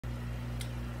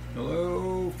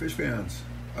Hello, fish fans.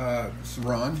 This is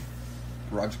Ron,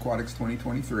 Garage Aquatics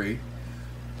 2023.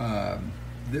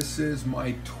 This is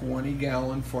my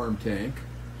 20-gallon farm tank,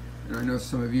 and I know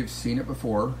some of you have seen it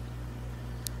before.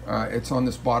 It's on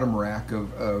this bottom rack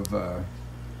that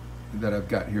I've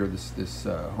got here. This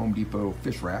Home Depot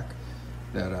fish rack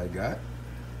that I got,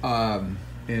 and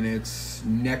it's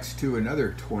next to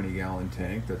another 20-gallon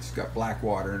tank that's got black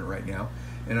water in it right now.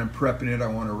 And I'm prepping it. I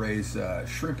want to raise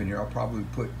shrimp in here. I'll probably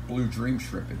put blue dream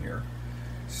shrimp in here.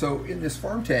 So in this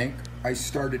farm tank, I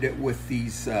started it with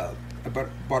these, I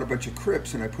bought a bunch of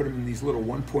crypts and I put them in these little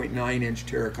 1.9-inch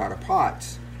terracotta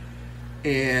pots.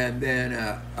 And then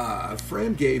a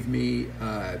friend gave me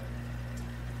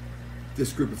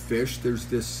this group of fish. There's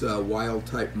this wild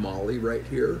type molly right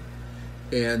here,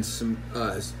 and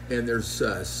there's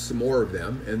some more of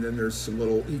them. And then there's some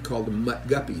little, he called them mutt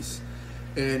guppies.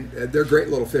 And they're great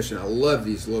little fish, and I love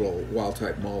these little wild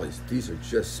type mollies. These are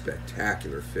just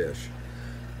spectacular fish.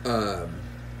 And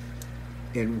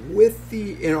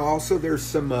also there's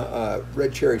some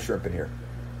red cherry shrimp in here.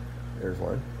 There's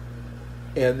one.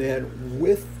 And then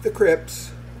with the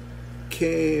crypts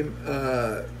came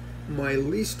my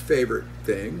least favorite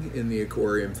thing in the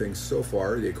aquarium thing so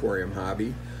far, the aquarium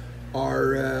hobby,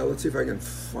 are, let's see if I can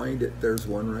find it. There's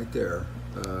one right there.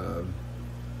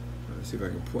 Let's see if I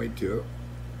can point to it.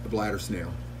 The bladder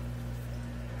snail.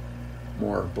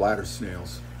 More bladder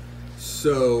snails.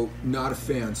 So, not a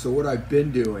fan. So what I've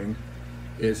been doing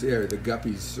is, the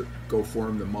guppies go for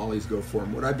them, the mollies go for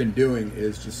them. What I've been doing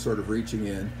is just sort of reaching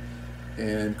in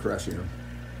and crushing them.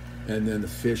 And then the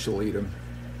fish will eat them.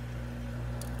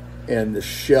 And the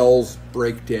shells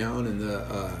break down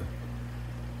and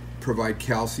provide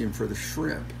calcium for the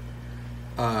shrimp.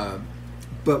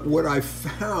 But what I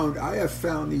have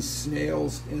found these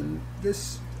snails in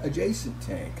this adjacent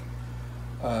tank.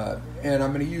 And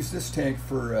I'm going to use this tank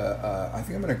for, I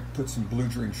think I'm going to put some blue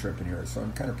dream shrimp in here. So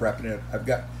I'm kind of prepping it. I've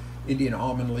got Indian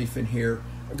almond leaf in here.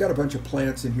 I've got a bunch of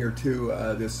plants in here too.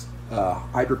 This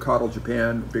hydrocotyle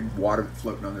Japan, big water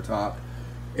floating on the top.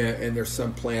 And there's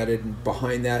some planted. And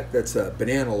behind that, that's a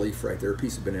banana leaf right there, a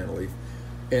piece of banana leaf.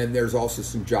 And there's also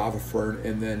some Java fern,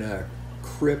 and then a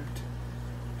crypt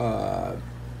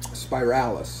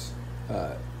spiralis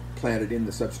planted in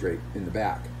the substrate in the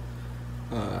back.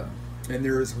 And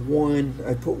there is one,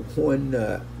 I put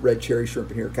one red cherry shrimp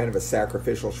in here, kind of a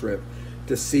sacrificial shrimp,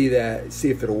 to see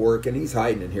if it'll work. And he's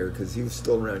hiding in here because he was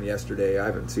still around yesterday. I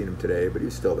haven't seen him today, but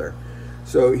he's still there.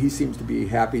 So he seems to be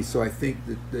happy. So I think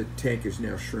that the tank is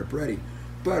now shrimp ready.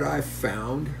 But I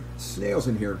found snails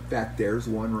in here. In fact, there's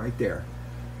one right there,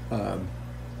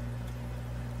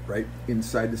 right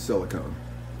inside the silicone.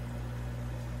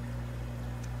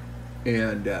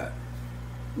 And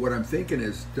what I'm thinking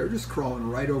is they're just crawling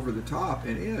right over the top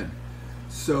and in.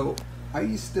 So I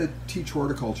used to teach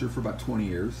horticulture for about 20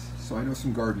 years, so I know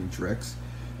some gardening tricks.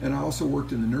 And I also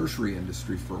worked in the nursery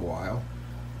industry for a while.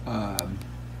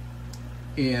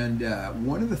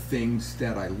 One of the things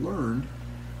that I learned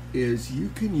is you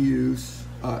can use,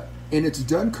 and it's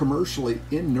done commercially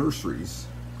in nurseries,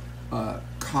 either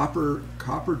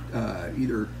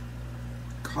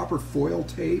copper foil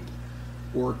tape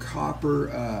or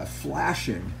copper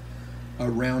flashing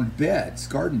around beds,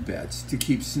 garden beds, to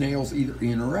keep snails either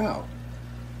in or out.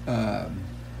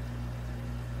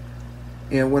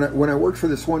 And when I worked for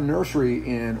this one nursery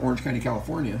in Orange County,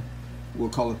 California, we'll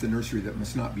call it the nursery that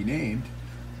must not be named,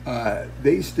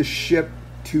 they used to ship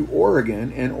to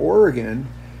Oregon, and Oregon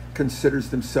considers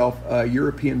themselves a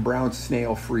European brown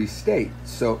snail-free state.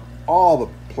 So all the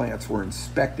plants were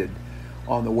inspected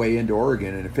on the way into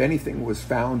Oregon, and if anything was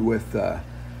found with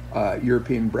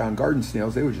European brown garden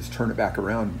snails, they would just turn it back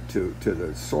around to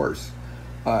the source.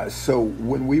 So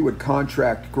when we would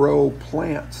contract grow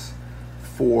plants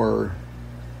for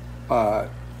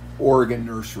Oregon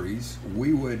nurseries,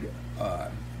 we would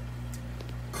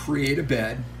create a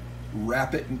bed,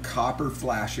 wrap it in copper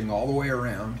flashing all the way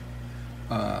around,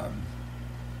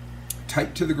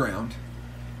 tight to the ground,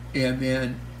 and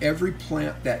then every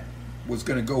plant that was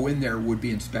going to go in there would be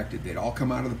inspected. They'd all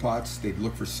come out of the pots. They'd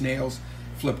look for snails,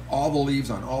 flip all the leaves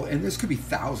on all, and this could be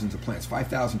thousands of plants,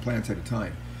 5,000 plants at a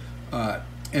time,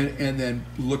 and then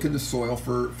look in the soil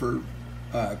for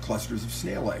clusters of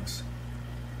snail eggs,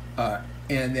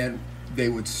 and then they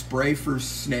would spray for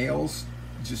snails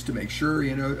just to make sure,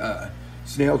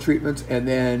 snail treatments, and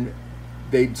then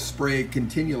they'd spray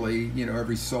continually,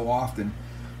 every so often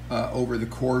over the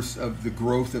course of the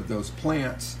growth of those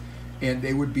plants. And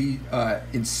they would be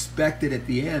inspected at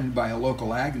the end by a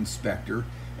local ag inspector,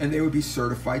 and they would be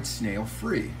certified snail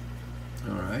free.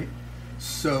 All right.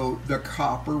 So the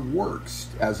copper works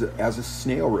as a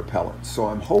snail repellent. So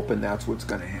I'm hoping that's what's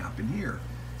going to happen here.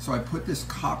 So I put this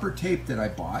copper tape that I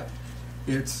bought.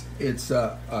 It's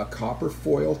a copper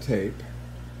foil tape,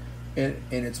 and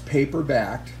it's paper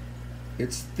backed.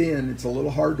 It's thin. It's a little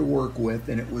hard to work with,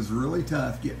 and it was really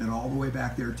tough getting it all the way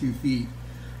back there 2 feet.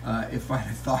 If I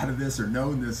had thought of this or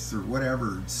known this or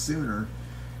whatever sooner,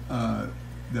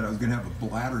 that I was going to have a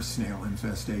bladder snail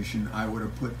infestation, I would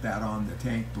have put that on the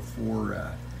tank before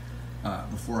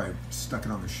I stuck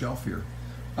it on the shelf here.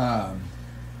 Now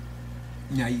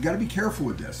you got to be careful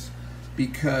with this,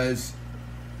 because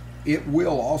it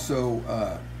will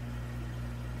also,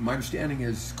 my understanding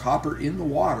is copper in the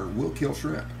water will kill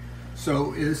shrimp.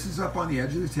 So this is up on the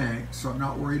edge of the tank, so I'm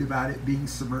not worried about it being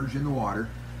submerged in the water.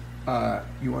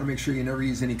 You want to make sure you never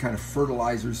use any kind of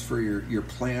fertilizers for your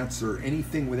plants or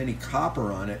anything with any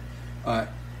copper on it.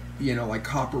 You know, like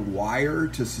copper wire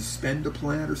to suspend a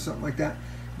plant or something like that.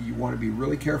 You want to be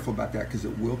really careful about that, because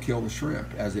it will kill the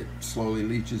shrimp as it slowly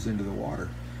leaches into the water.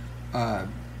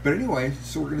 But anyway,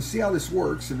 so we're going to see how this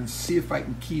works and see if I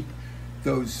can keep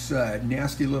those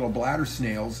nasty little bladder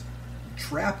snails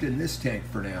trapped in this tank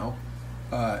for now,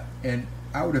 and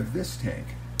out of this tank.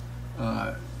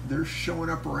 They're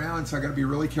showing up around, so I got to be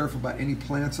really careful about any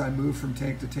plants I move from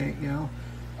tank to tank now.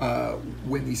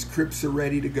 When these crypts are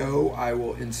ready to go, I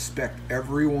will inspect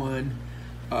every one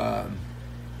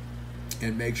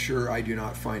and make sure I do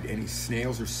not find any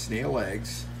snails or snail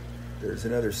eggs. There's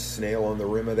another snail on the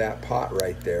rim of that pot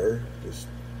right there, just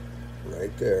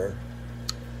right there.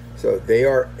 So they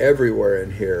are everywhere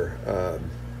in here.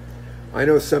 I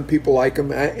know some people like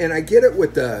them, and I get it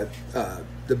with the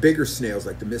bigger snails,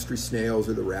 like the mystery snails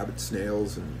or the rabbit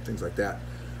snails and things like that.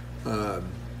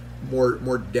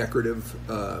 More decorative.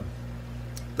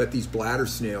 But these bladder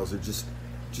snails are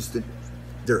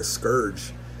they're a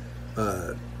scourge.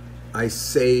 I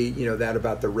say, you know, that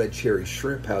about the red cherry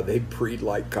shrimp, how they breed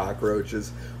like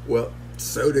cockroaches. Well,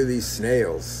 so do these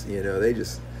snails. You know, they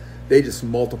just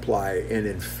multiply and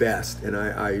infest, and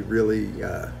I really,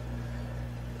 you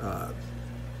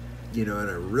know, and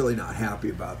I'm really not happy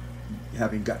about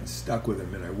having gotten stuck with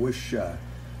them. And I wish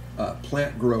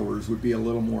plant growers would be a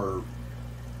little more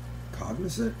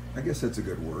cognizant, I guess that's a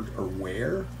good word,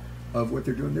 aware of what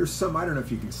they're doing. There's some, I don't know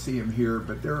if you can see them here,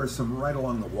 but there are some right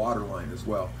along the water line as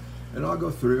well. And I'll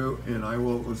go through and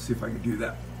let's see if I can do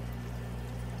that.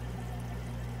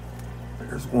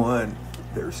 There's one,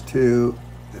 there's two,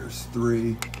 there's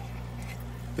three.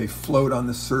 They float on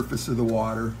the surface of the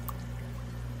water.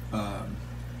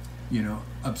 You know,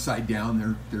 upside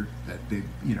down. They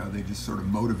just sort of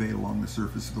motivate along the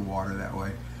surface of the water that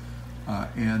way.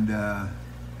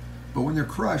 But when they're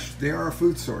crushed, they are a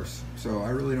food source. So I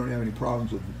really don't have any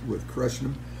problems with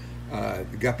crushing them.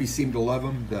 The guppies seem to love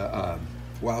them. The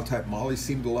wild type mollies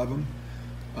seem to love them.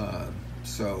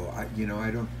 So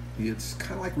it's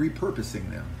kind of like repurposing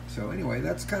them. So anyway,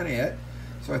 that's kind of it.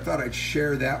 So I thought I'd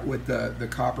share that with the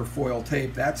copper foil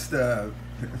tape. That's the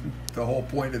whole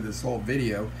point of this whole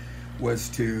video, was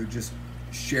to just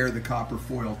share the copper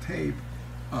foil tape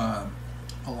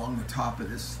along the top of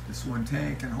this one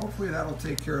tank, and hopefully that'll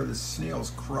take care of the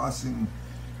snails crossing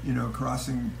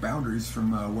boundaries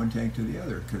from one tank to the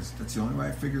other, because that's the only way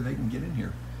I figure they can get in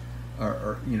here.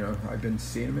 Or I've been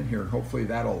seeing them in here, and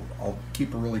hopefully I'll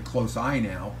keep a really close eye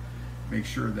now, make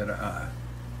sure that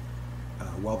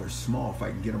while they're small, if I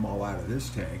can get them all out of this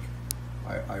tank,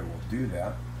 I will do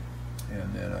that.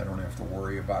 And then I don't have to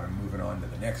worry about them moving on to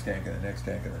the next tank and the next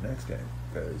tank and the next tank,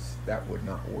 because that would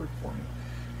not work for me.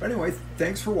 But anyway,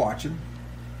 thanks for watching.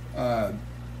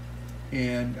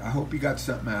 And I hope you got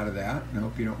something out of that. And I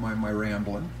hope you don't mind my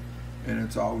rambling. And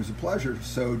it's always a pleasure.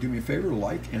 So do me a favor,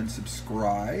 like and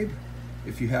subscribe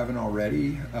if you haven't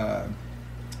already.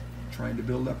 Trying to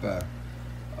build up a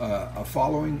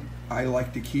following. I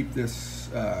like to keep this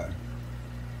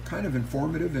kind of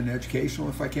informative and educational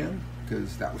if I can,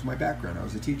 because that was my background. I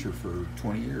was a teacher for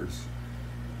 20 years,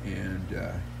 and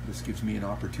this gives me an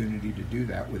opportunity to do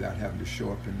that without having to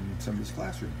show up in somebody's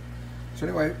classroom. So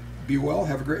anyway, be well,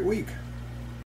 have a great week.